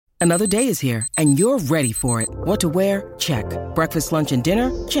Another day is here, and you're ready for it. What to wear? Check. Breakfast, lunch, and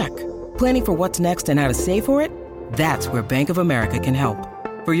dinner? Check. Planning for what's next and how to save for it? That's where Bank of America can help.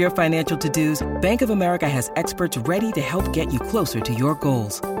 For your financial to-dos, Bank of America has experts ready to help get you closer to your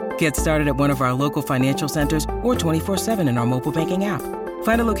goals. Get started at one of our local financial centers or 24/7 in our mobile banking app.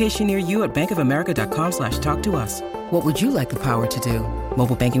 Find a location near you at bankofamerica.com/talktous. What would you like the power to do?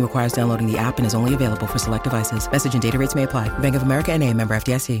 Mobile banking requires downloading the app and is only available for select devices. Message and data rates may apply. Bank of America N.A., member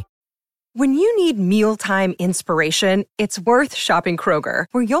FDIC. When you need mealtime inspiration, it's worth shopping Kroger,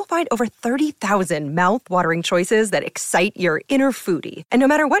 where you'll find over 30,000 mouth-watering choices that excite your inner foodie. And no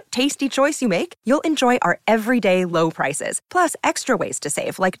matter what tasty choice you make, you'll enjoy our everyday low prices, plus extra ways to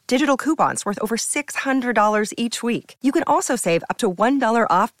save, like digital coupons worth over $600 each week. You can also save up to $1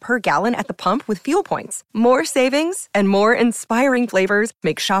 off per gallon at the pump with fuel points. More savings and more inspiring flavors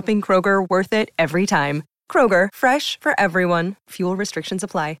make shopping Kroger worth it every time. Kroger, fresh for everyone. Fuel restrictions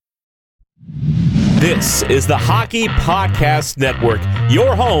apply. This is the Hockey Podcast Network,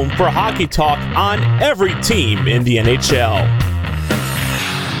 your home for hockey talk on every team in the NHL.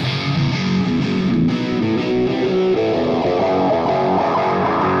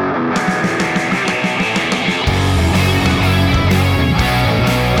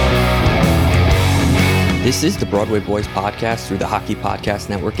 This is the Broadway Boys podcast through the Hockey Podcast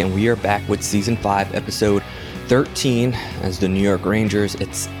Network, and we are back with Season 5, Episode 13, as the New York Rangers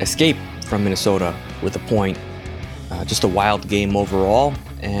escape from Minnesota with a point. Just a wild game overall,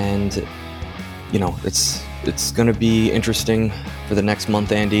 and it's going to be interesting for the next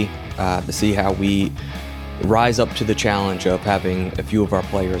month, Andy, to see how we rise up to the challenge of having a few of our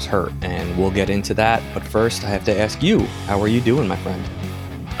players hurt, and we'll get into that. But first, I have to ask you, how are you doing, my friend?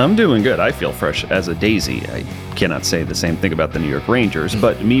 I'm doing good. I feel fresh as a daisy. I cannot say the same thing about the New York Rangers,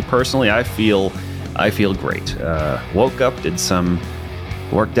 but me personally, I feel great. Woke up,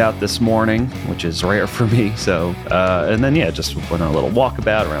 worked out this morning, which is rare for me. So, and then, just went on a little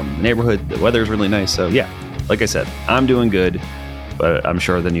walkabout around the neighborhood. The weather's really nice. So, like I said, I'm doing good, but I'm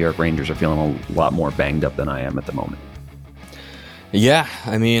sure the New York Rangers are feeling a lot more banged up than I am at the moment. Yeah,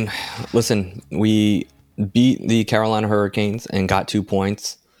 I mean, listen, we beat the Carolina Hurricanes and got 2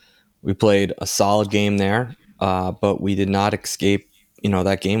 points. We played a solid game there, but we did not escape,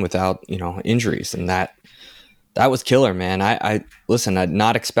 that game without, injuries, and that was killer, man. I listen, I'm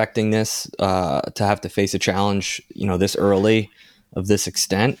not expecting this to have to face a challenge, this early of this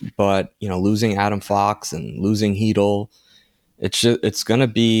extent, but losing Adam Fox and losing Hedl, it's going to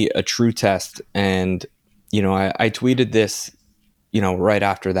be a true test. And I tweeted this, right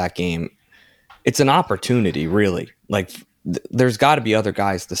after that game. It's an opportunity, really. Like, there's got to be other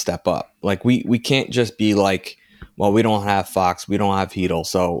guys to step up. Like, we can't just be like, well, we don't have Fox, we don't have Hedl,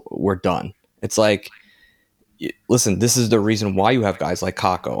 so we're done. It's like, listen, this is the reason why you have guys like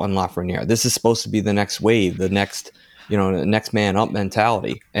Kakko and Lafreniere. This is supposed to be the next wave, the next man up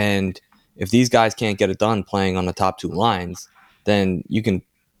mentality. And if these guys can't get it done playing on the top two lines, then you can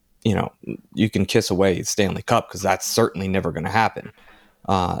kiss away the Stanley Cup, because that's certainly never going to happen.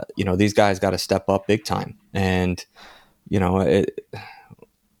 These guys got to step up big time. And,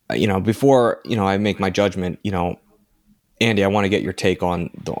 before, I make my judgment, Andy, I want to get your take on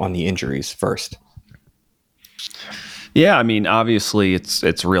the injuries first. Yeah, I mean, obviously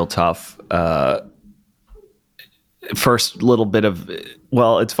it's real tough. First little bit of,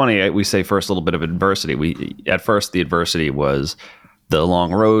 it's funny, we say first little bit of adversity. At first the adversity was the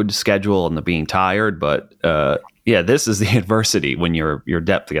long road schedule and the being tired, but this is the adversity when your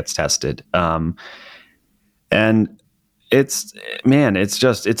depth gets tested. And it's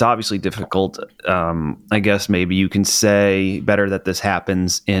obviously difficult. I guess maybe you can say better that this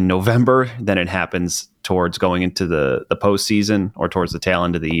happens in November than it happens towards going into the postseason or towards the tail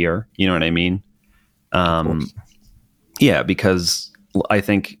end of the year. You know what I mean? Because I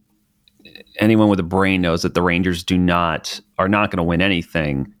think anyone with a brain knows that the Rangers are not going to win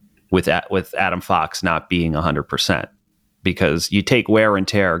anything with Adam Fox not being 100%, because you take wear and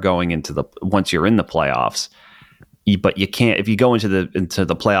tear going into once you're in the playoffs. But you can't, if you go into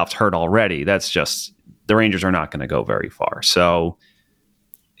the playoffs hurt already, that's just, the Rangers are not going to go very far. So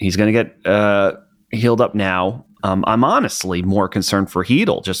he's going to get healed up now. I'm honestly more concerned for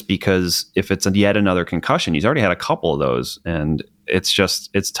Hedl, just because if it's yet another concussion, he's already had a couple of those, and it's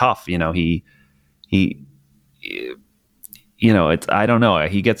tough. I don't know.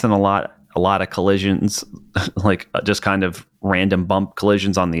 He gets in a lot of collisions, like just kind of random bump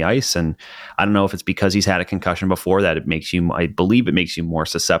collisions on the ice. And I don't know if it's because he's had a concussion before that I believe it makes you more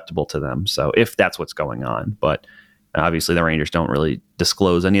susceptible to them. So if that's what's going on, but obviously the Rangers don't really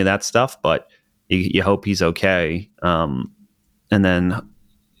disclose any of that stuff, but you hope he's okay. And then,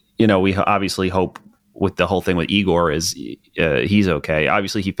 we obviously hope with the whole thing with Igor is he's okay.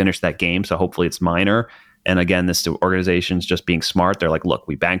 Obviously, he finished that game, so hopefully it's minor. And again, this organization's just being smart. They're like, look,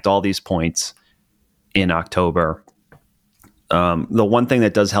 we banked all these points in October. The one thing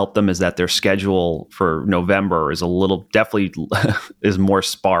that does help them is that their schedule for November is definitely is more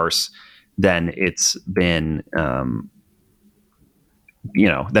sparse than it's been, than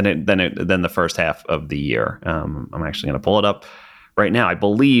the first half of the year. I'm actually going to pull it up right now. I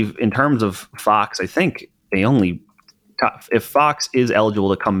believe in terms of Fox, I think if Fox is eligible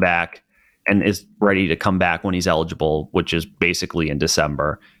to come back and is ready to come back when he's eligible, which is basically in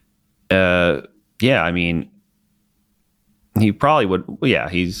December. I mean, he probably would. Yeah,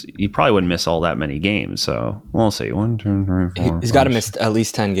 he probably wouldn't miss all that many games. So we'll see. 1, 2, 3, 4. He's got to miss at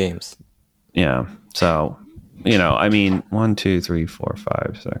least 10 games. Yeah. So, I mean, 1, 2, 3, 4,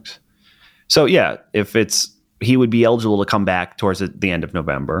 5, 6. So yeah, he would be eligible to come back towards the end of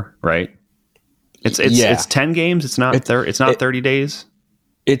November, right? It's 10 games. It's not 30 days.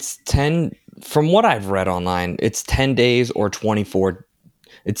 It's 10. From what I've read online, it's 10 days or 24.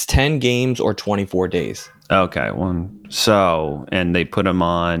 It's 10 games or 24 days. Okay. And they put him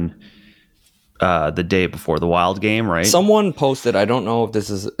on the day before the Wild game, right? Someone posted, I don't know if this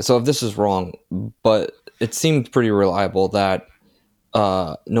is wrong, but it seemed pretty reliable that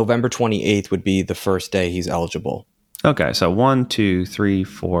November 28th would be the first day he's eligible. Okay. So 1, 2, 3,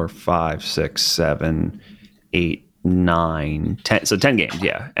 4, 5, 6, 7, 8, 9, 10. So 10 games.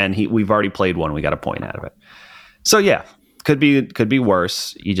 Yeah. And we've already played one. We got a point out of it. So yeah. Could be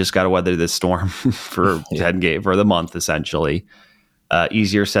worse. You just got to weather this storm for 10 games for the month, essentially.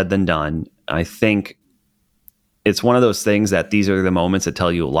 Easier said than done. I think it's one of those things that these are the moments that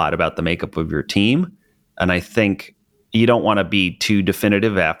tell you a lot about the makeup of your team. And I think you don't want to be too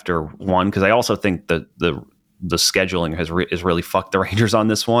definitive after one, because I also think the scheduling has really fucked the Rangers on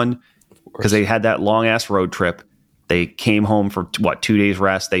this one, because they had that long ass road trip. They came home for 2 days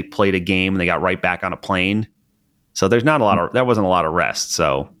rest. They played a game and they got right back on a plane. So there wasn't a lot of rest.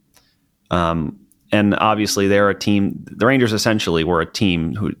 So, and obviously they're a team, the Rangers essentially were a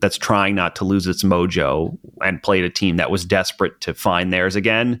team that's trying not to lose its mojo, and played a team that was desperate to find theirs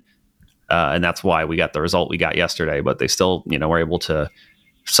again. And that's why we got the result we got yesterday, but they still, were able to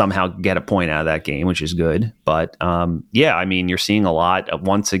somehow get a point out of that game, which is good. But, I mean, you're seeing a lot of,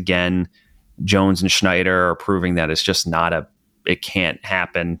 once again, Jones and Schneider are proving that it's just it can't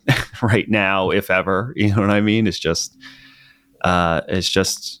happen right now, if ever. You know what I mean? It's just, it's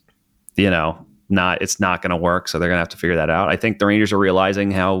not going to work. So they're going to have to figure that out. I think the Rangers are realizing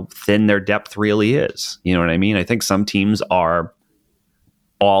how thin their depth really is. You know what I mean? I think some teams are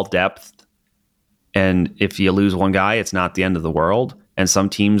all depth, and if you lose one guy, it's not the end of the world. And some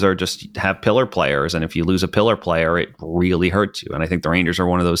teams have pillar players, and if you lose a pillar player, it really hurts you. And I think the Rangers are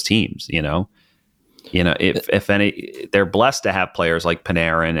one of those teams. If any, they're blessed to have players like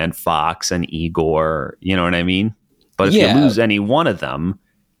Panarin and Fox and Igor, you know what I mean? But if you lose any one of them,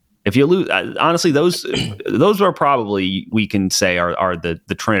 honestly, those are probably, we can say are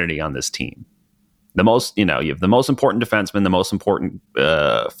the trinity on this team. The most, you have the most important defenseman, the most important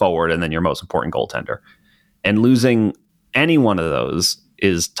forward, and then your most important goaltender. And losing any one of those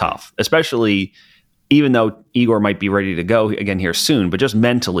is tough, especially even though Igor might be ready to go again here soon, but just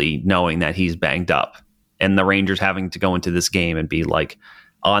mentally knowing that he's banged up, and the Rangers having to go into this game and be like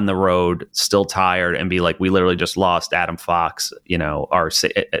on the road, still tired, and be like, we literally just lost Adam Fox,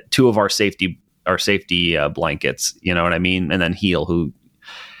 two of our safety blankets, you know what I mean? And then Heel,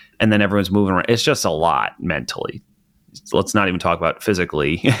 and then everyone's moving around. It's just a lot mentally. Let's not even talk about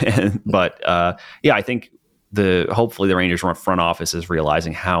physically. But I think hopefully the Rangers front office is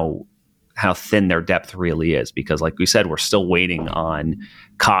realizing how thin their depth really is, because like we said, we're still waiting on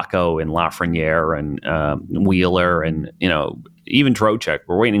Kakko and Lafreniere and Wheeler and even Trocheck.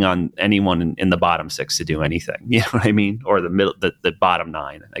 We're waiting on anyone in the bottom six to do anything, you know what I mean, or the bottom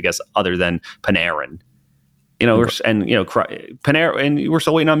nine, I guess, other than Panarin. Panarin, and we're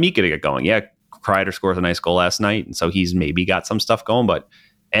still waiting on Mika to get going. Yeah, Kreider scores a nice goal last night, and so he's maybe got some stuff going, but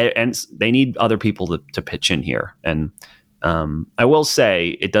and they need other people to pitch in here. And I will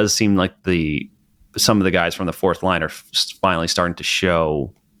say it does seem like some of the guys from the fourth line are finally starting to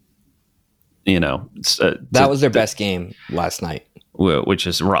show, that was their best game last night, which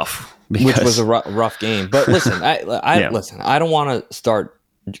is rough. Which was a rough game. But listen, I don't want to start.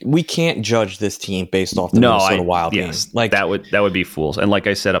 We can't judge this team based off the Minnesota Wild game. Like that would be fools. And like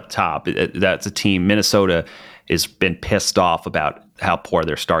I said up top, that's a team. Minnesota has been pissed off about how poor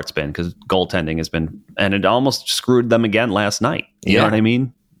their start's been, because goaltending has been, and it almost screwed them again last night. You know what I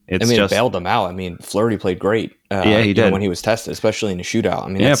mean? I mean, it bailed them out. I mean, Fleury played great. He did when he was tested, especially in a shootout. I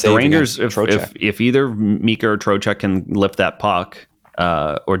mean, if the Rangers, if either Mika or Trocheck can lift that puck,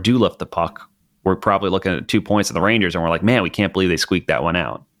 or do lift the puck, we're probably looking at 2 points of the Rangers, and we're like, man, we can't believe they squeaked that one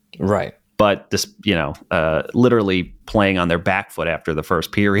out. Right. But this, literally playing on their back foot after the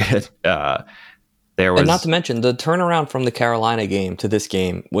first period, there was. And not to mention the turnaround from the Carolina game to this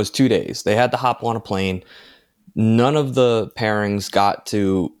game was 2 days. They had to hop on a plane. None of the pairings got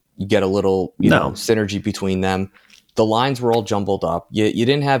to get a little, synergy between them. The lines were all jumbled up. You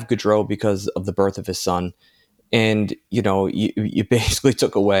didn't have Gaudreau because of the birth of his son. And, you basically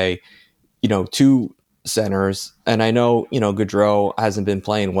took away, 2 centers. And I know, Gaudreau hasn't been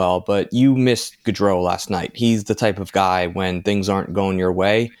playing well, but you missed Gaudreau last night. He's the type of guy when things aren't going your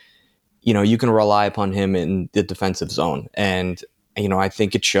way, you can rely upon him in the defensive zone. And, I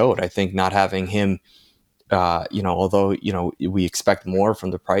think it showed. I think not having him, although, we expect more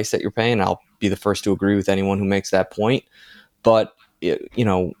from the price that you're paying, I'll be the first to agree with anyone who makes that point. But,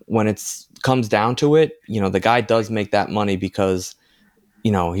 when it comes down to it, the guy does make that money because,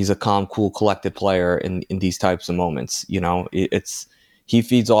 he's a calm, cool, collected player in these types of moments. He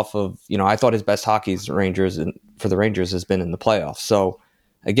feeds off of, I thought his best hockey for the Rangers has been in the playoffs. So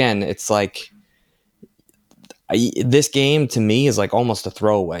again, it's like this game to me is like almost a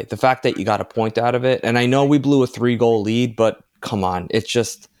throwaway. The fact that you got a point out of it, and I know we blew a 3-goal lead, but come on, it's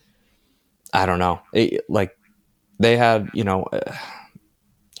just, I don't know. They had,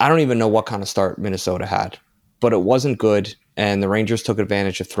 I don't even know what kind of start Minnesota had, but it wasn't good. And the Rangers took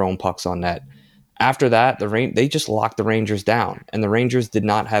advantage of throwing pucks on net. After that, they just locked the Rangers down, and the Rangers did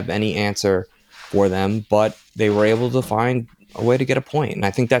not have any answer for them, but they were able to find a way to get a point. And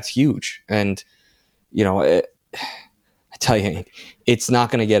I think that's huge. And, I tell you, it's not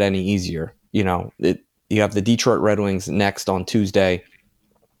going to get any easier. You have the Detroit Red Wings next on Tuesday.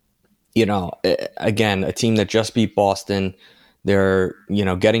 Again, a team that just beat Boston. They're,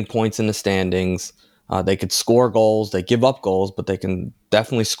 getting points in the standings. They could score goals. They give up goals, but they can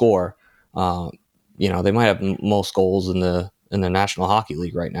definitely score. They might have most goals in the National Hockey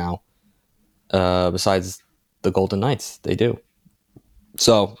League right now. Besides the Golden Knights, they do.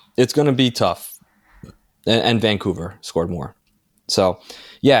 So it's going to be tough. And Vancouver scored more. So,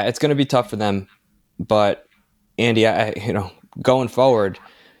 yeah, it's going to be tough for them. But, Andy, going forward,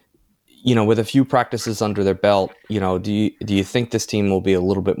 with a few practices under their belt, do you think this team will be a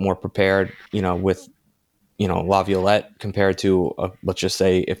little bit more prepared, with, Laviolette compared to, let's just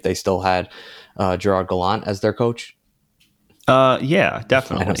say, if they still had Gerard Gallant as their coach? Yeah,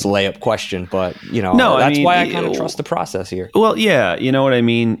 definitely. I know it's a layup question, but, no, that's why I kind of trust the process here. Well, yeah, you know what I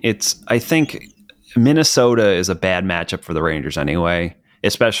mean? I think Minnesota is a bad matchup for the Rangers anyway,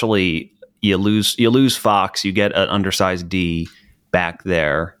 especially you lose Fox, you get an undersized D back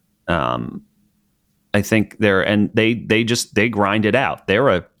there. I think they grind it out. They're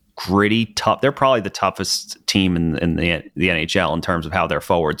a gritty, tough. They're probably the toughest team in the NHL in terms of how their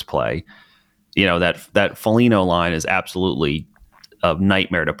forwards play. That Foligno line is absolutely a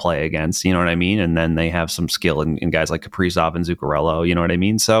nightmare to play against. You know what I mean? And then they have some skill in guys like Kaprizov and Zuccarello. You know what I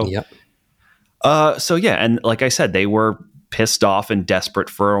mean? So, yep. Yeah, and like I said, they were pissed off and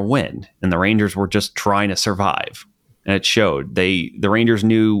desperate for a win, and the Rangers were just trying to survive, and it showed. The Rangers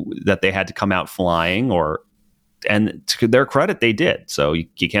knew that they had to come out flying, and to their credit, they did. So you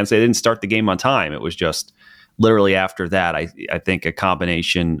can't say they didn't start the game on time. It was just literally after that. I think a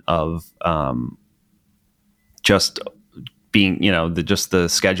combination of just being, the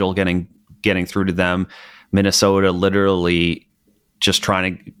schedule getting through to them, Minnesota literally just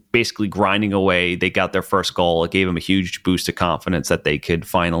trying to. Basically grinding away. They got their first goal. It gave them a huge boost of confidence that they could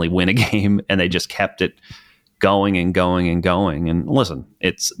finally win a game, and they just kept it going and going and going. And listen,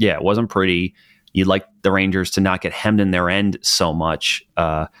 it wasn't pretty. You'd like the Rangers to not get hemmed in their end so much.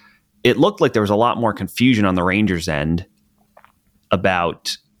 It looked like there was a lot more confusion on the Rangers' end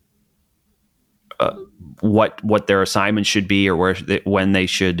about what their assignment should be, or when they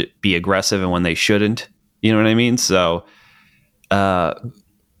should be aggressive and when they shouldn't. You know what I mean? So,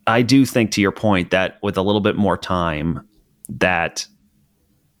 I do think, to your point, that with a little bit more time, that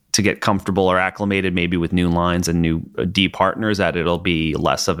to get comfortable or acclimated maybe with new lines and new D partners, that it'll be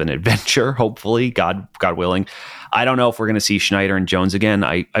less of an adventure, hopefully, God willing. I don't know if we're going to see Schneider and Jones again.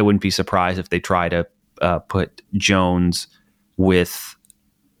 I wouldn't be surprised if they try to put Jones with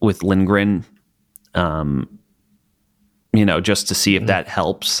Lindgren, just to see if that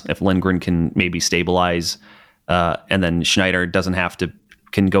helps, if Lindgren can maybe stabilize, and then Schneider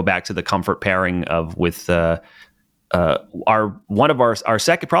can go back to the comfort pairing with second.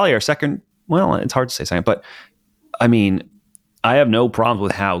 Well, it's hard to say second, but I mean, I have no problems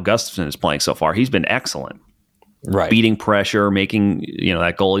with how Gustafson is playing so far. He's been excellent. Right. Beating pressure, making,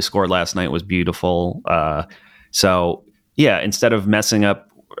 that goal he scored last night was beautiful. So, yeah, instead of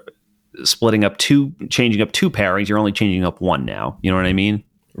changing up two pairings, you're only changing up one now. You know what I mean?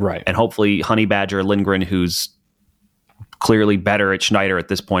 Right. And hopefully Honey Badger Lindgren, who's clearly better at Schneider at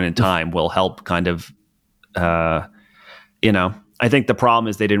this point in time, will help kind of, I think the problem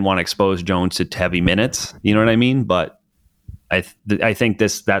is they didn't want to expose Jones to heavy minutes. You know what I mean? But I think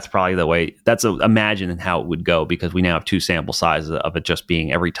that's probably the way. Imagine how it would go, because we now have two sample sizes of it just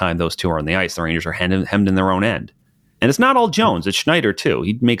being every time those two are on the ice, the Rangers are hemmed in their own end. And it's not all Jones; it's Schneider too.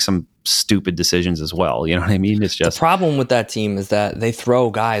 He'd make some stupid decisions as well. You know what I mean? It's just the problem with that team is that they throw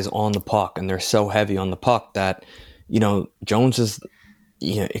guys on the puck, and they're so heavy on the puck that Jones is.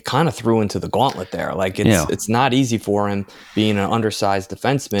 It kind of threw into the gauntlet there. Like it's not easy for him being an undersized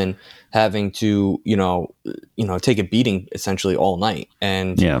defenseman, having to take a beating essentially all night.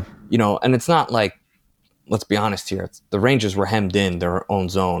 And and it's not like, let's be honest here, the Rangers were hemmed in their own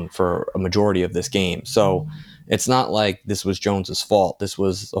zone for a majority of this game. So it's not like this was Jones's fault. This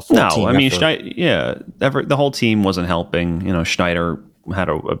was a full team effort. The whole team wasn't helping. Schneider had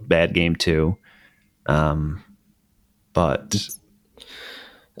a bad game too. But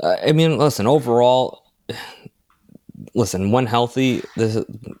overall, when healthy,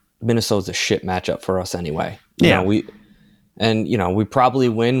 Minnesota's a shit matchup for us anyway. We probably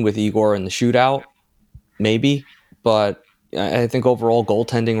win with Igor in the shootout, maybe, but I think overall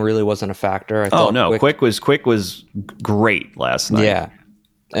goaltending really wasn't a factor. Quick was great last night. Yeah,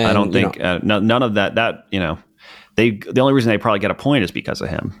 and, I don't think none of that. The only reason they probably get a point is because of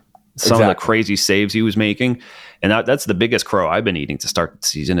him. Some of the crazy saves he was making. And that's the biggest crow I've been eating to start the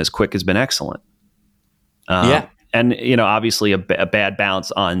season. Is Quick has been excellent. And obviously a bad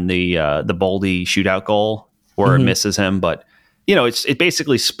bounce on the Boldy shootout goal where it misses him, but it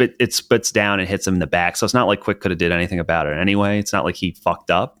basically spits down and hits him in the back. So it's not like Quick could have did anything about it anyway. It's not like he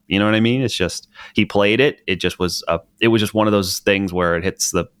fucked up. You know what I mean? It's just he played it. It was just one of those things where it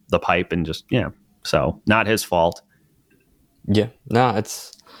hits the pipe and just So not his fault. Yeah, no,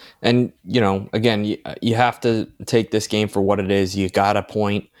 it's. And, again, you have to take this game for what it is. You got a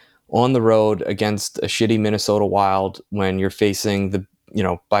point on the road against a shitty Minnesota Wild when you're facing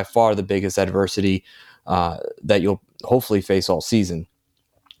by far the biggest adversity that you'll hopefully face all season.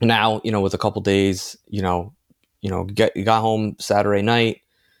 Now, with a couple days, you got home Saturday night,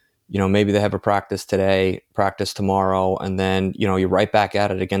 maybe they have a practice today, practice tomorrow, and then, you're right back at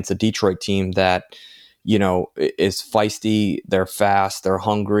it against a Detroit team that, is feisty, they're fast, they're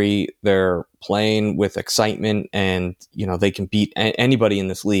hungry, they're playing with excitement, and, they can beat anybody in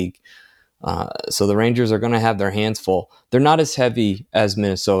this league. So the Rangers are going to have their hands full. They're not as heavy as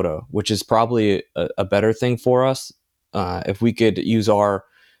Minnesota, which is probably a better thing for us. If we could use our,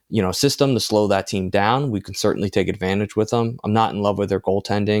 system to slow that team down, we can certainly take advantage with them. I'm not in love with their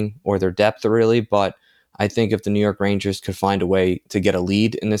goaltending or their depth really, but I think if the New York Rangers could find a way to get a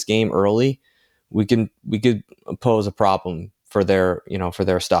lead in this game early, we could pose a problem for their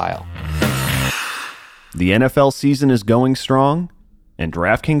style. The NFL season is going strong, and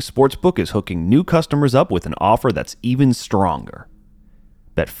DraftKings Sportsbook is hooking new customers up with an offer that's even stronger.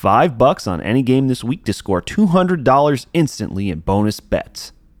 Bet $5 on any game this week to score $200 instantly in bonus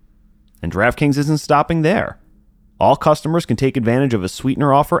bets. And DraftKings isn't stopping there. All customers can take advantage of a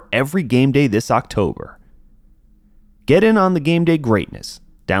sweetener offer every game day this October. Get in on the game day greatness.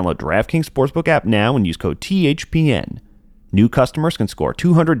 Download DraftKings Sportsbook app now and use code THPN. New customers can score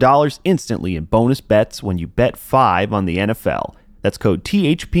 $200 instantly in bonus bets when you bet $5 on the NFL. That's code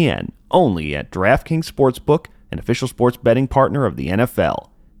THPN, only at DraftKings Sportsbook, an official sports betting partner of the NFL.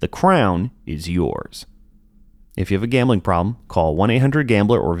 The crown is yours. If you have a gambling problem, call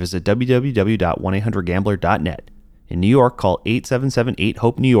 1-800-GAMBLER or visit www.1800gambler.net. In New York, call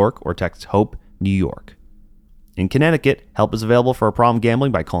 877-8-HOPE-NEW YORK or text HOPE New York. In Connecticut, help is available for a problem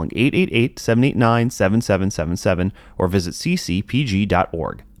gambling by calling 888-789-7777 or visit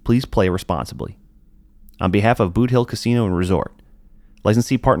ccpg.org. Please play responsibly. On behalf of Boot Hill Casino and Resort,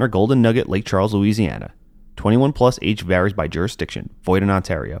 licensee partner Golden Nugget, Lake Charles, Louisiana. 21 plus, age varies by jurisdiction. Void in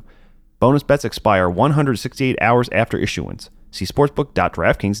Ontario. Bonus bets expire 168 hours after issuance. See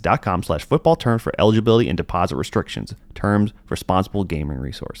sportsbook.draftkings.com/football terms for eligibility and deposit restrictions. Terms, responsible gaming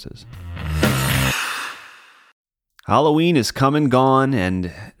resources. Halloween is come and gone,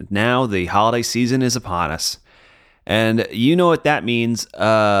 and now the holiday season is upon us. And you know what that means.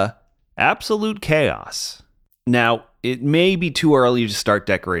 Absolute chaos. Now, it may be too early to start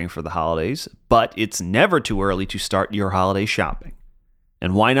decorating for the holidays, but it's never too early to start your holiday shopping.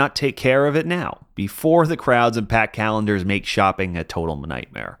 And why not take care of it now, before the crowds and packed calendars make shopping a total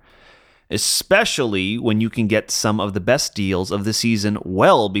nightmare? Especially when you can get some of the best deals of the season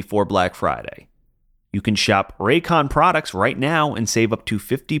well before Black Friday. You can shop Raycon products right now and save up to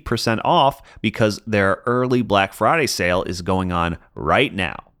 50% off because their early Black Friday sale is going on right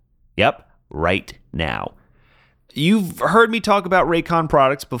now. Yep, right now. You've heard me talk about Raycon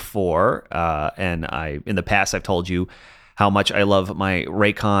products before, and in the past I've told you how much I love my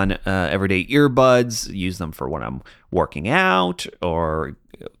Raycon everyday earbuds. Use them for when I'm working out or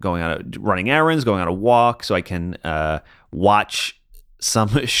going on running errands, going on a walk, so I can watch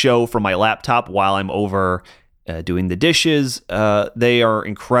some show from my laptop while I'm over doing the dishes. They are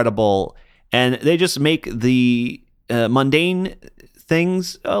incredible, and they just make the mundane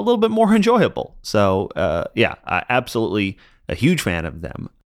things a little bit more enjoyable. So I absolutely a huge fan of them.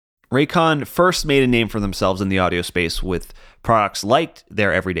 Raycon first made a name for themselves in the audio space with products like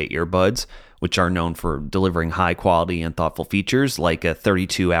their everyday earbuds, which are known for delivering high quality and thoughtful features like a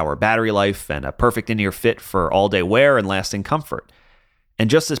 32-hour battery life and a perfect in-ear fit for all-day wear and lasting comfort. And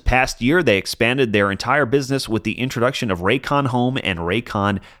just this past year, they expanded their entire business with the introduction of Raycon Home and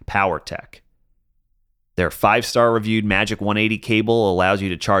Raycon PowerTech. Their 5-star reviewed Magic 180 cable allows you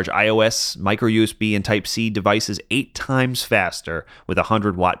to charge iOS, micro USB, and Type-C devices 8 times faster with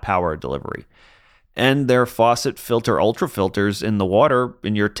 100-watt power delivery. And their faucet filter ultra filters in the water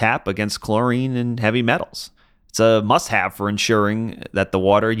in your tap against chlorine and heavy metals. It's a must-have for ensuring that the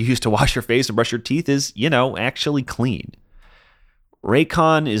water you use to wash your face and brush your teeth is, actually clean.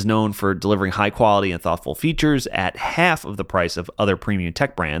 Raycon is known for delivering high-quality and thoughtful features at half of the price of other premium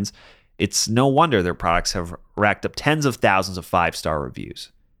tech brands. It's no wonder their products have racked up tens of thousands of 5-star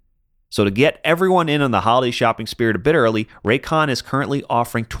reviews. So to get everyone in on the holiday shopping spirit a bit early, Raycon is currently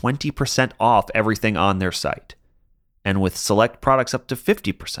offering 20% off everything on their site, and with select products up to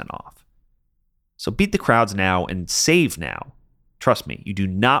 50% off. So beat the crowds now and save now. Trust me, you do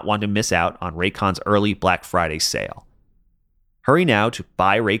not want to miss out on Raycon's early Black Friday sale. Hurry now to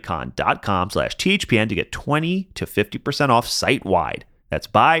buyraycon.com/THPN to get 20 to 50% off site-wide. That's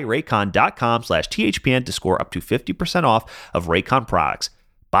buyraycon.com/THPN to score up to 50% off of Raycon products.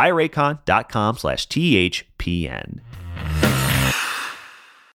 buyraycon.com/THPN.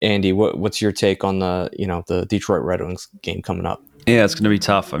 Andy, what's your take on the Detroit Red Wings game coming up? Yeah, it's going to be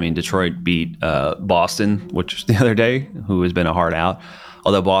tough. I mean, Detroit beat Boston, which the other day, who has been a hard out.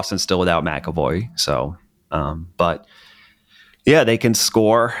 Although Boston's still without McAvoy, so but. Yeah, they can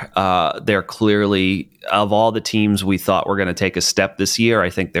score. They're clearly, of all the teams we thought were going to take a step this year,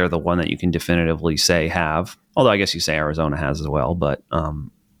 I think they're the one that you can definitively say have. Although I guess you say Arizona has as well, but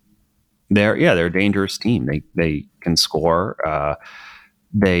they're a dangerous team. They can score.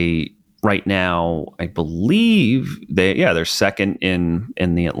 They right now, I believe they're second in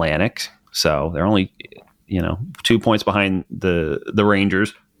the Atlantic, so they're only 2 points behind the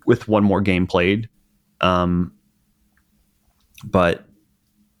Rangers with one more game played. But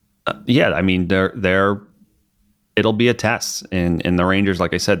I mean, they're it'll be a test, and the Rangers,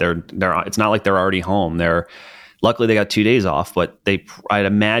 like I said, they're it's not like they're already home. Luckily they got 2 days off, but I'd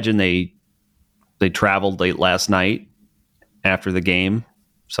imagine they traveled late last night after the game,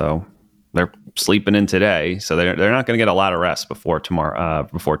 so they're sleeping in today. So they're not going to get a lot of rest before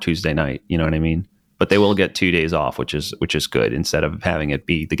before Tuesday night. You know what I mean? But they will get 2 days off, which is good, instead of having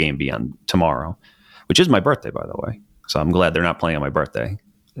the game be on tomorrow, which is my birthday, by the way. So I'm glad they're not playing on my birthday.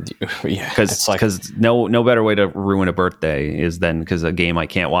 Yeah, because no better way to ruin a birthday is because a game I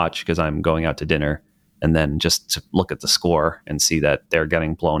can't watch because I'm going out to dinner, and then just to look at the score and see that they're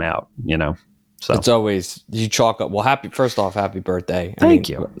getting blown out. So it's always you chalk up. Well, happy birthday! Thank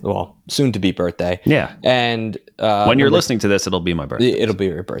you. Well, soon to be birthday. Yeah, and when you're listening to this, it'll be my birthday. It'll be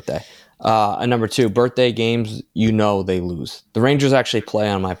your birthday. And number 2, birthday games. They lose. The Rangers actually play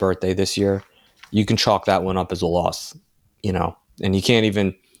on my birthday this year. You can chalk that one up as a loss, and you can't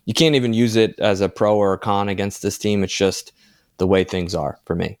even use it as a pro or a con against this team. It's just the way things are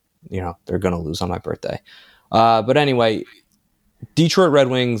for me. They're going to lose on my birthday. But anyway, Detroit Red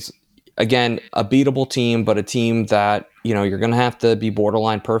Wings, again, a beatable team, but a team that, you're going to have to be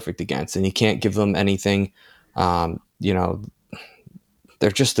borderline perfect against, and you can't give them anything. They're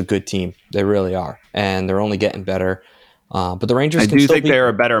just a good team. They really are. And they're only getting better. But the Rangers, I do think they're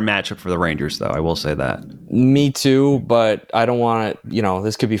a better matchup for the Rangers, though. I will say that. Me too, but I don't want to.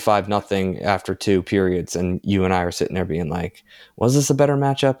 This could be 5-0 after 2 periods, and you and I are sitting there being like, "Was this a better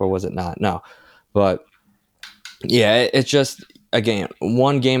matchup or was it not?" No, but yeah, it's just again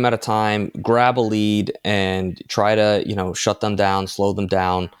one game at a time. Grab a lead and try to shut them down, slow them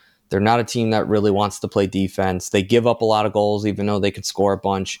down. They're not a team that really wants to play defense. They give up a lot of goals, even though they can score a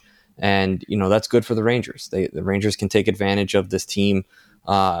bunch. And, that's good for the Rangers. The Rangers can take advantage of this team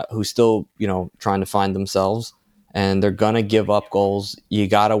who's still, trying to find themselves. And they're going to give up goals. You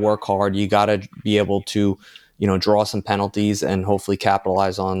got to work hard. You got to be able to, draw some penalties and hopefully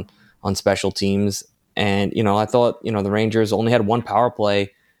capitalize on special teams. And, I thought, the Rangers only had one power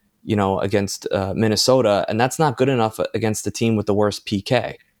play, against Minnesota. And that's not good enough against the team with the worst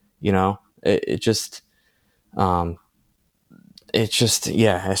PK. It's just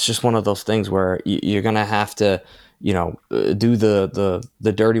one of those things where you're going to have to, do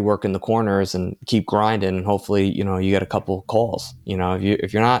the dirty work in the corners and keep grinding. And hopefully, you get a couple calls.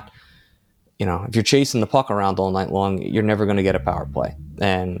 If you're not, if you're chasing the puck around all night long, you're never going to get a power play.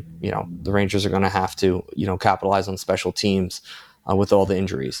 And, the Rangers are going to have to, capitalize on special teams with all the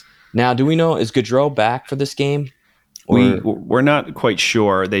injuries. Now, do we know, is Gaudreau back for this game? We're not quite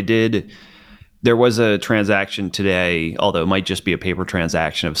sure. There was a transaction today, although it might just be a paper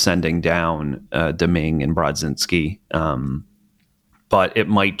transaction of sending down Domingue and Brodzinski. But it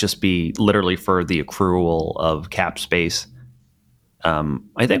might just be literally for the accrual of cap space.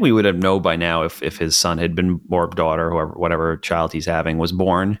 I think we would have known by now if his son had been, or daughter, whatever child he's having was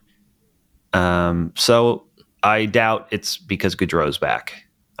born. So I doubt it's because Gaudreau's back.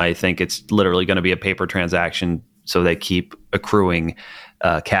 I think it's literally going to be a paper transaction, so they keep accruing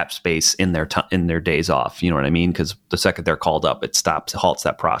cap space in their days off. You know what I mean? Because the second they're called up, it halts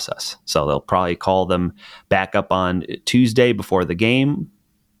that process. So they'll probably call them back up on Tuesday before the game,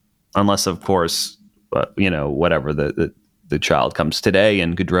 unless, of course, whatever the child comes today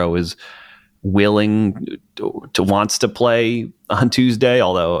and Gaudreau is willing to wants to play on Tuesday.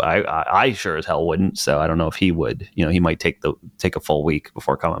 Although I sure as hell wouldn't. So I don't know if he would. He might take a full week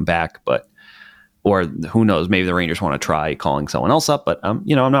before coming back, but. Or who knows? Maybe the Rangers want to try calling someone else up, but I'm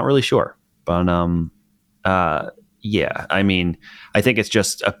not really sure. But yeah, I mean, I think it's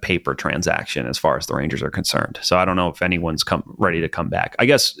just a paper transaction as far as the Rangers are concerned. So I don't know if anyone's ready to come back. I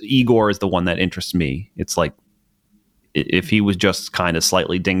guess Igor is the one that interests me. It's like if he was just kind of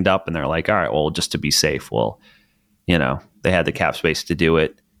slightly dinged up, and they're like, all right, well, just to be safe, well, they had the cap space to do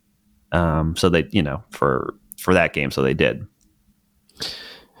it. So they, for that game, so they did.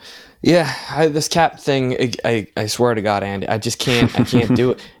 Yeah, this cap thing, I swear to God, Andy, I can't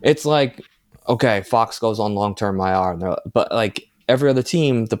do it. It's like, okay, Fox goes on long-term IR, but like every other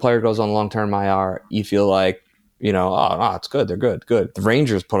team, the player goes on long-term IR, you feel like, oh, no, it's good, they're good. The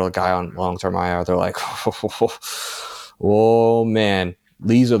Rangers put a guy on long-term IR, they're like, oh man,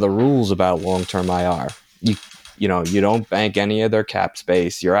 these are the rules about long-term IR. You don't bank any of their cap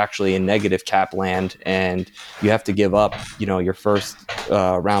space. You're actually in negative cap land, and you have to give up, your first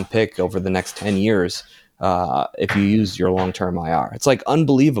round pick over the next 10 years if you use your long-term IR. It's like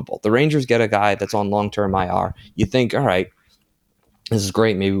unbelievable. The Rangers get a guy that's on long-term IR. You think, all right, this is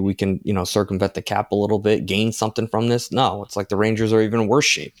great. Maybe we can, circumvent the cap a little bit, gain something from this. No, it's like the Rangers are even in worse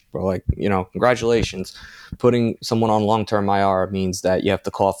shape. We're like, congratulations. Putting someone on long-term IR means that you have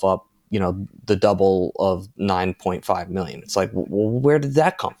to cough up, the double of $9.5 million. It's like, well, where did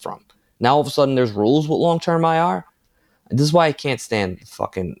that come from? Now all of a sudden there's rules with long-term IR. This is why I can't stand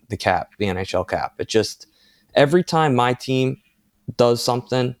the cap, the NHL cap. It just, every time my team does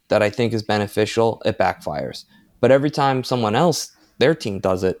something that I think is beneficial, it backfires. But every time someone else, their team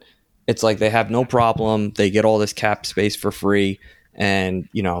does it, it's like they have no problem. They get all this cap space for free. And,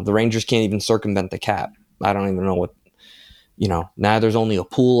 the Rangers can't even circumvent the cap. I don't even know what, now there's only a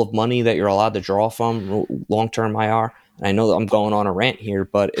pool of money that you're allowed to draw from long-term IR. And I know that I'm going on a rant here,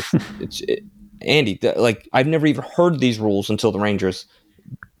 but it's Andy, like I've never even heard these rules until the Rangers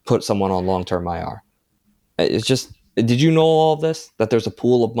put someone on long-term IR. It's just, did you know all of this? That there's a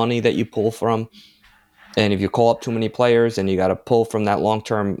pool of money that you pull from, and if you call up too many players and you got to pull from that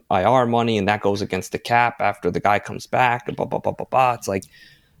long-term IR money, and that goes against the cap after the guy comes back, and blah, blah, blah, blah, blah. It's like,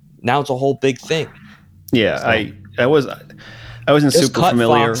 now it's a whole big thing. Yeah, so, I wasn't super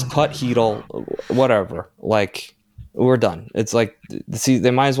familiar. Fox, cut Hedel, whatever. Like, we're done. It's like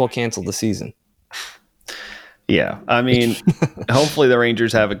they might as well cancel the season. Yeah, I mean, hopefully the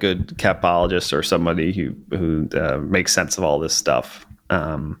Rangers have a good capologist or somebody who makes sense of all this stuff.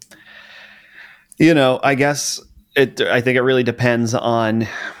 I guess I think it really depends on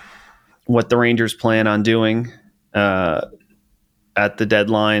what the Rangers plan on doing at the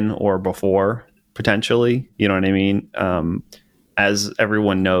deadline or before, potentially. You know what I mean? As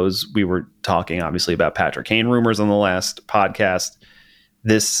everyone knows, we were talking obviously about Patrick Kane rumors on the last podcast.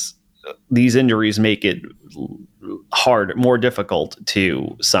 These injuries make it more difficult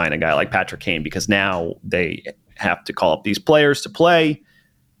to sign a guy like Patrick Kane, because now they have to call up these players to play,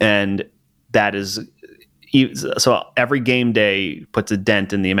 And that is, so every game day puts a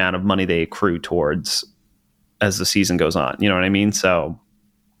dent in the amount of money they accrue towards as the season goes on. You know what I mean? So,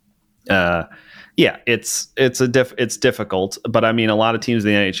 yeah, it's difficult, but I mean, a lot of teams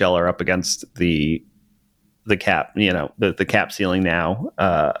in the NHL are up against the cap, the cap ceiling now.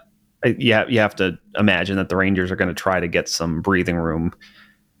 You have to imagine that the Rangers are going to try to get some breathing room,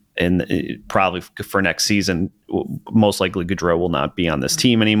 and probably for next season. Most likely Gaudreau will not be on this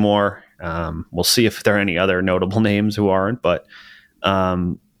team anymore. We'll see if there are any other notable names who aren't, but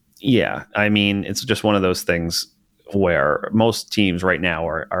yeah, I mean, it's just one of those things where most teams right now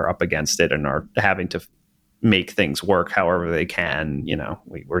are up against it and are having to make things work however they can.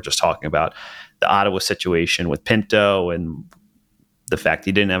 We're just talking about the Ottawa situation with Pinto and the fact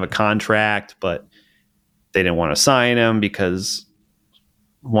he didn't have a contract, but they didn't want to sign him because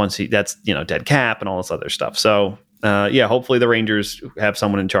that's dead cap and all this other stuff. So yeah, hopefully the Rangers have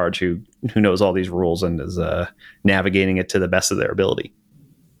someone in charge who knows all these rules and is navigating it to the best of their ability.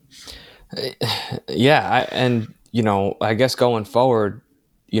 Yeah, I guess going forward,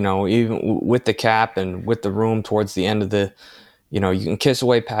 even with the cap and with the room towards the end of the, you can kiss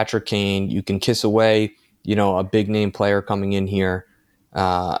away Patrick Kane, you can kiss away, a big name player coming in here.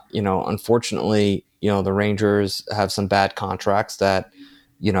 Unfortunately, the Rangers have some bad contracts that,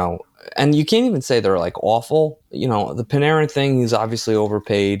 and you can't even say they're like awful. The Panarin thing, he's obviously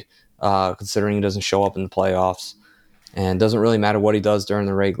overpaid, considering he doesn't show up in the playoffs. And it doesn't really matter what he does during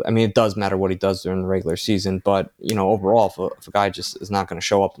the regular. I mean, it does matter what he does during the regular season, but overall, if a guy just is not going to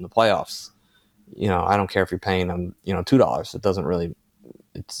show up in the playoffs, I don't care if you're paying him, $2. It doesn't really,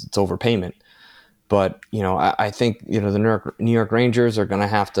 it's overpayment. But I think the New York Rangers are going to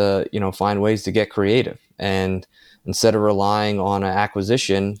have to find ways to get creative, and instead of relying on an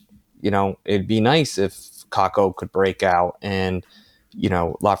acquisition, it'd be nice if Kakko could break out and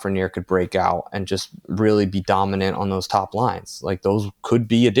Lafreniere could break out and just really be dominant on those top lines. Like, those could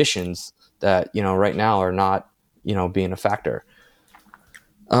be additions that, right now are not, being a factor.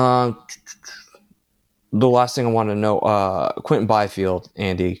 The last thing I want to know, Quentin Byfield,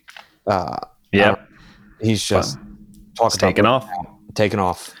 Andy. Yeah. He's just taking off. Taking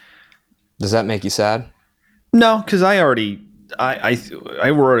off. Does that make you sad? No, because I wrote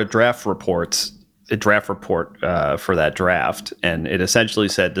a draft report for that draft, and it essentially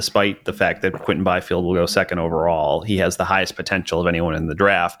said, despite the fact that Quentin Byfield will go second overall, he has the highest potential of anyone in the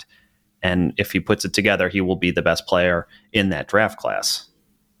draft, and if he puts it together, he will be the best player in that draft class.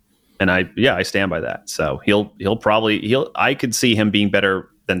 And I stand by that. So I could see him being better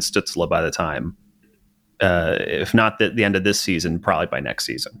than Stützle by the time, if not the end of this season, probably by next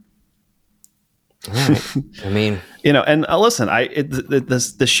season. Right. I mean, and listen,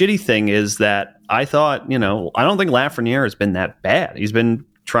 the shitty thing is that I thought, I don't think Lafreniere has been that bad. He's been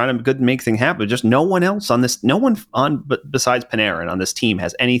trying to make things happen. Just no one besides Panarin on this team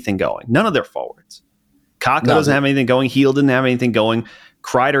has anything going. None of their forwards. Kakko doesn't have anything going. Heel didn't have anything going.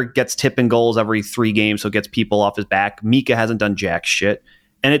 Kreider gets tipping goals every 3 games, so gets people off his back. Mika hasn't done jack shit,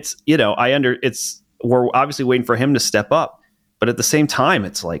 and it's we're obviously waiting for him to step up, but at the same time,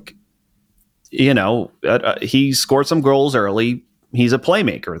 it's like, he scored some goals early. He's a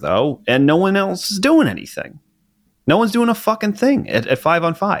playmaker, though, and no one else is doing anything. No one's doing a fucking thing at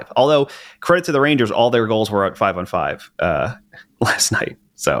 5-on-5. Although, credit to the Rangers, all their goals were at 5-on-5 last night.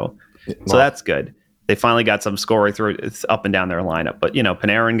 So that's good. They finally got some scoring through up and down their lineup. But,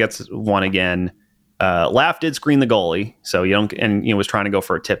 Panarin gets one again. Laff did screen the goalie, so was trying to go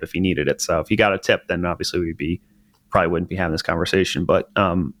for a tip if he needed it. So if he got a tip, then obviously probably wouldn't be having this conversation. But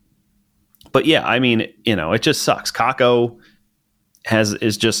yeah, I mean, it just sucks. Kakko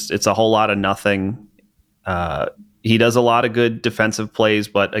it's a whole lot of nothing. He does a lot of good defensive plays,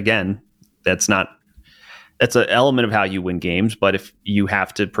 but again, that's an element of how you win games. But if you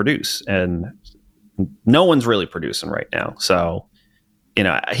have to produce, and no one's really producing right now, so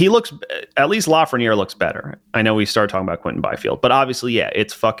he looks, at least Lafreniere looks better. I know we started talking about Quentin Byfield, but obviously, yeah,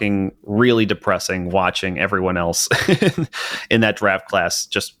 it's fucking really depressing watching everyone else in that draft class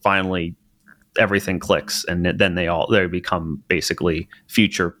just finally. Everything clicks, and then they become basically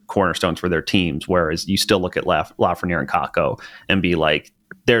future cornerstones for their teams. Whereas you still look at Lafreniere and Kakko and be like,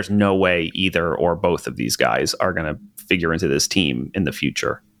 there's no way either or both of these guys are going to figure into this team in the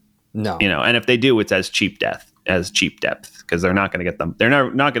future. No, and if they do, it's as cheap depth, because they're not going to get them. They're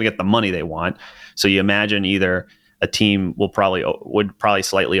not going to get the money they want. So you imagine either a team would probably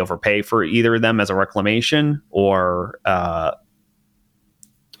slightly overpay for either of them as a reclamation, or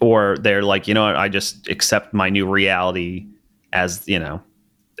they're like, I just accept my new reality as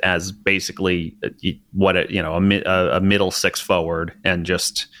as basically a middle six forward, and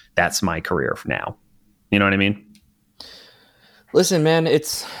just that's my career for now. You know what I mean? Listen, man,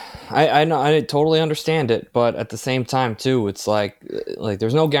 I know, I totally understand it, but at the same time too, it's like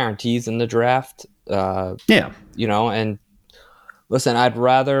there's no guarantees in the draft. And listen, I'd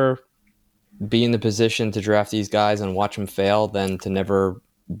rather be in the position to draft these guys and watch them fail than to never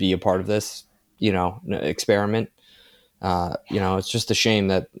be a part of this, experiment. It's just a shame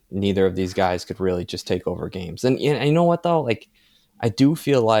that neither of these guys could really just take over games. And you know what though? Like, I do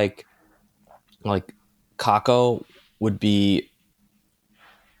feel like Kako would be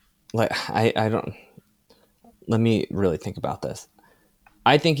like, I don't, let me really think about this.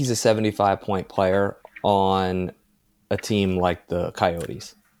 I think he's a 75-point player on a team like the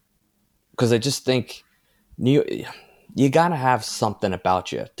Coyotes. Because I just think you got to have something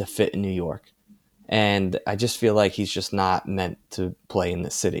about you to fit in New York. And I just feel like he's just not meant to play in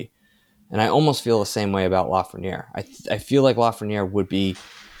this city. And I almost feel the same way about Lafreniere. I feel like Lafreniere would be,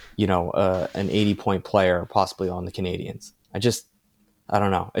 an 80-point player possibly on the Canadiens. I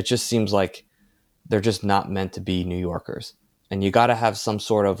don't know. It just seems like they're just not meant to be New Yorkers. And you got to have some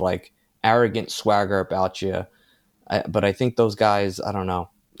sort of like arrogant swagger about you. But I think those guys, I don't know.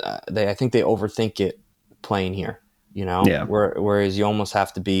 I think they overthink it playing here, Yeah. Whereas you almost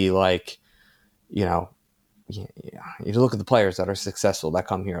have to be like, you look at the players that are successful that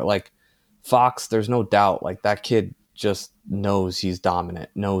come here. Like Fox, there's no doubt. Like that kid just knows he's dominant,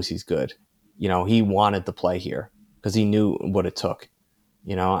 knows he's good. He wanted to play here because he knew what it took.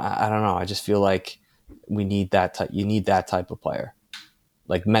 I don't know. I just feel like we need that type. You need that type of player,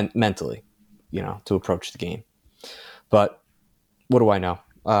 like mentally, to approach the game. But what do I know?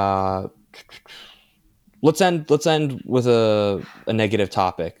 Let's end with a negative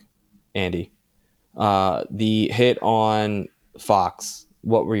topic, Andy. The hit on Fox.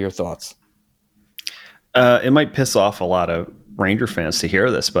 What were your thoughts? It might piss off a lot of Ranger fans to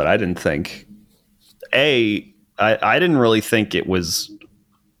hear this, but I didn't think. I didn't really think it was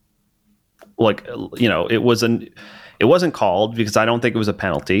like, it wasn't called because I don't think it was a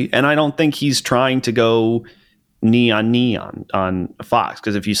penalty, and I don't think he's trying to go knee on Fox,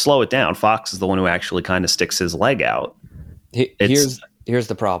 because if you slow it down, Fox is the one who actually kind of sticks his leg out. Here's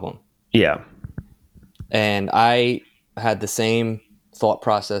the problem. Yeah. And I had the same thought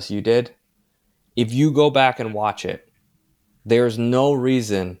process you did. If you go back and watch it, there's no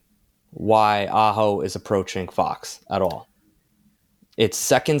reason why Aho is approaching Fox at all. It's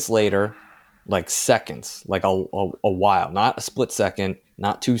seconds later, like a while, not a split second,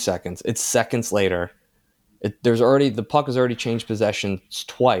 not 2 seconds. It's seconds later. The puck has already changed possessions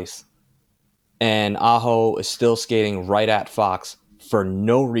twice, and Aho is still skating right at Fox for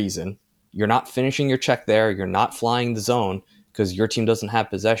no reason. You're not finishing your check there. You're not flying the zone because your team doesn't have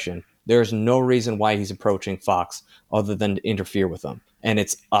possession. There's no reason why he's approaching Fox other than to interfere with him. And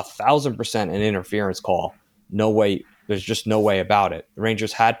it's 1,000% an interference call. No way. There's just no way about it. The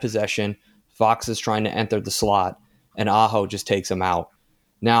Rangers had possession. Fox is trying to enter the slot, and Aho just takes him out.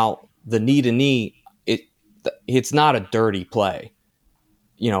 Now, the knee-to-knee, it's not a dirty play.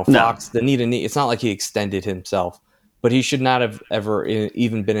 Fox, the knee-to-knee, it's not like he extended himself. But he should not have ever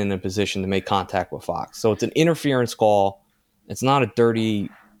even been in a position to make contact with Fox. So it's an interference call. It's not a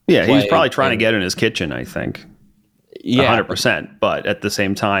dirty play. He's probably trying to get in his kitchen, I think. Yeah. 100%. But at the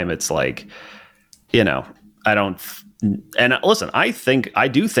same time, it's like, I don't... And listen, I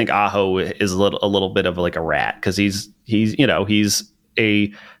do think Aho is a little bit of like a rat, because he's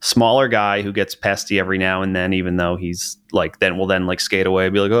a smaller guy who gets pesty every now and then, even though he's like, then skate away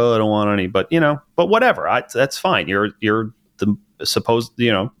and be like, oh, I don't want any, but but whatever. That's fine. You're the supposed,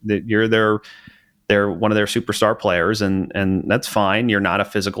 you're they're one of their superstar players, and that's fine. You're not a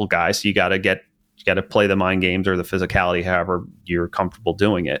physical guy. So you got to play the mind games or the physicality, however you're comfortable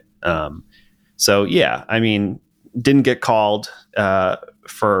doing it. So yeah, I mean, didn't get called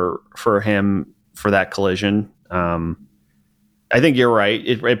for him for that collision. I think you're right.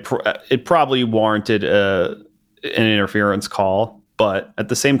 It probably warranted an interference call, but at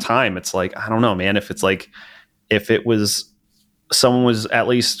the same time, it's like, I don't know, man. If it was someone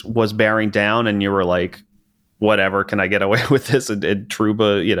was bearing down, and you were like, whatever, can I get away with this? And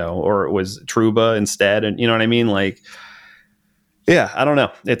Trouba, or it was Trouba instead, and you know what I mean? Like, yeah, I don't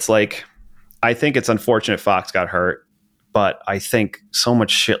know. It's like, I think it's unfortunate Fox got hurt, but I think so much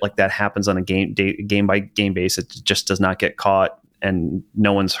shit like that happens on a game by game basis. It just does not get caught, and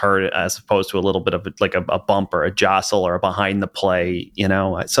no one's hurt, as opposed to a little bit of like a bump or a jostle or a behind the play,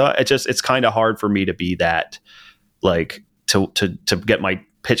 So it's kind of hard for me to be that, like, to get my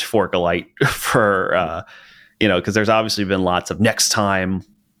pitchfork alight for, because there's obviously been lots of next time,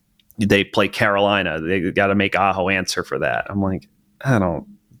 they play Carolina. They got to make Aho answer for that. I'm like, I'm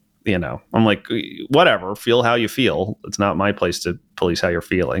like, whatever, feel how you feel. It's not my place to police how you're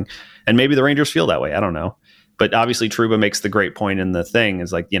feeling. And maybe the Rangers feel that way. I don't know. But obviously Trouba makes the great point in the thing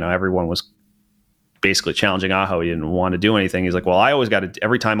is like, everyone was basically challenging Aho. He didn't want to do anything. He's like, well, I always got to,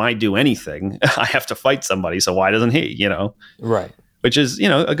 every time I do anything, I have to fight somebody. So why doesn't he, Right. Which is,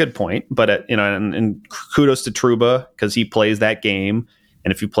 a good point. But, and kudos to Trouba because he plays that game.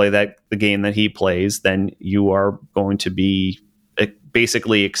 And if you play the game that he plays, then you are going to be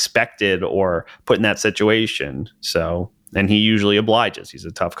basically expected or put in that situation. So, and he usually obliges. He's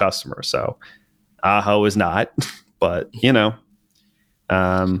a tough customer. So Aho is not, but,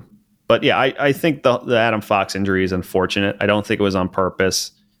 but yeah, I think the Adam Fox injury is unfortunate. I don't think it was on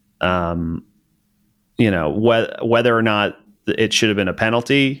purpose. Whether or not it should have been a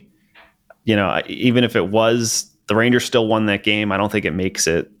penalty, even if it was, the Rangers still won that game. I don't think it makes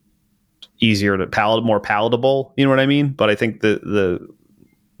it easier to more palatable. You know what I mean? But I think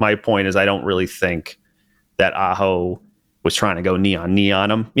my point is I don't really think that Aho was trying to go knee on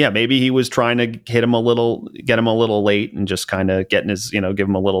him. Yeah, maybe he was trying to get him a little late and just kind of getting his, give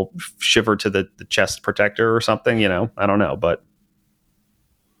him a little shiver to the chest protector or something, I don't know. But,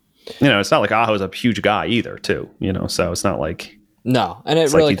 it's not like Aho's a huge guy either, too, so it's not like. No, and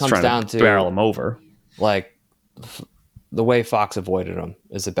it really comes down to barrel him over. Like the way Fox avoided him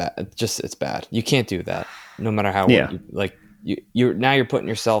is it's bad. You can't do that no matter how. Yeah. You're putting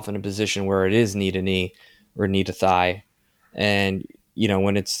yourself in a position where it is knee to knee or knee to thigh. And,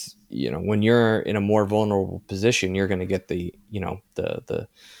 when it's, when you're in a more vulnerable position, you're going to get the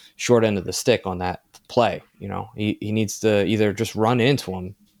short end of the stick on that play. He needs to either just run into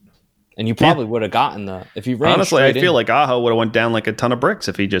him, and you probably would have gotten if you ran. Honestly, I feel like Aho would have went down like a ton of bricks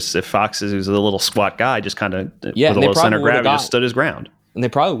if Fox who's a little squat guy, just kind of with a little center gravity, just stood his ground. And they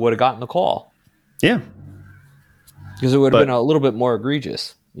probably would have gotten the call. Yeah. Because it would have been a little bit more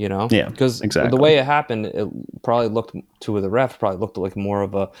egregious. Yeah, because exactly. The way it happened, it probably looked to the ref probably looked like more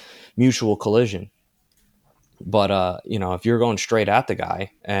of a mutual collision. But if you're going straight at the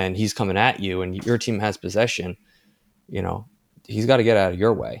guy and he's coming at you and your team has possession, he's got to get out of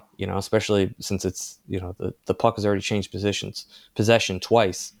your way. Especially since it's the puck has already changed possession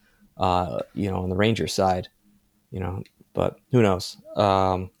twice. On the Rangers side, but who knows?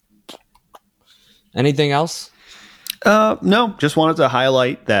 Anything else? No, just wanted to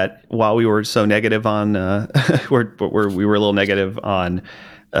highlight that while we were so negative on, we were a little negative on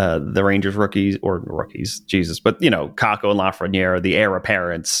the Rangers rookies, but Kakko and Lafreniere, the heir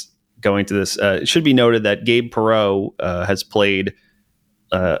apparents going to this. It should be noted that Gabe Perreault has played,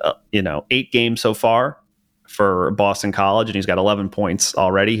 8 games so far for Boston College, and he's got 11 points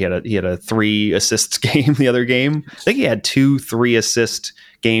already. He had a 3 assists game the other game. I think he had 2 3-assist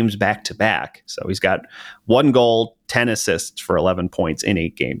games back to back. So he's got 1 goal, 10 assists for 11 points in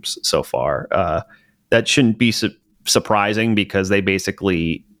 8 games so far. That shouldn't be surprising because they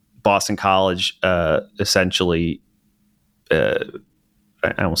basically, Boston College essentially, I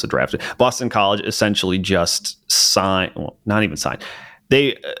almost said drafted. Boston College essentially just signed, well, not even signed.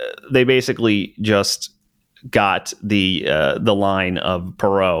 They basically just got the line of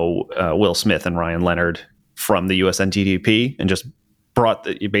Perreault, Will Smith, and Ryan Leonard from the USNTDP and just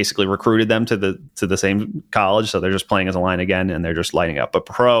you basically recruited them to the same college. So they're just playing as a line again and they're just lighting up. But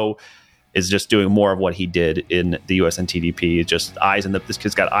Perreault is just doing more of what he did in the USNTDP. Just this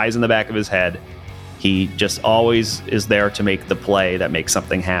kid's got eyes in the back of his head. He just always is there to make the play that makes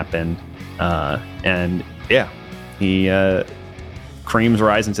something happen. He creams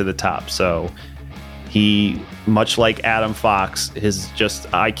rising to the top. So he, much like Adam Fox, his just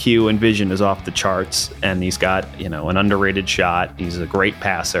IQ and vision is off the charts, and he's got an underrated shot. He's a great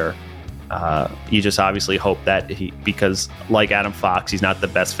passer. You just obviously hope that because like Adam Fox, he's not the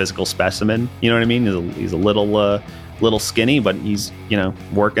best physical specimen. You know what I mean? He's a little skinny, but he's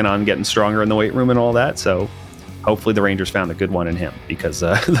working on getting stronger in the weight room and all that. So hopefully the Rangers found a good one in him because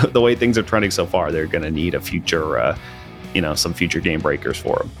the way things are trending so far, they're going to need a future, some future game breakers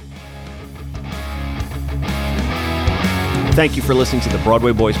for him. Thank you for listening to the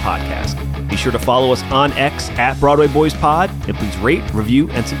Broadway Boys Podcast. Be sure to follow us on X at Broadway Boys Pod, and please rate, review,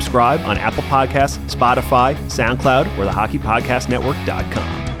 and subscribe on Apple Podcasts, Spotify, SoundCloud, or the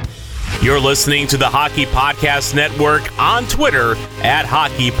HockeyPodcastNetwork.com. You're listening to the Hockey Podcast Network on Twitter at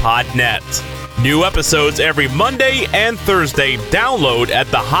HockeyPodNet. New episodes every Monday and Thursday. Download at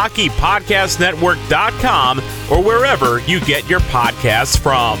the HockeyPodcastNetwork.com or wherever you get your podcasts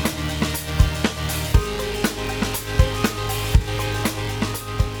from.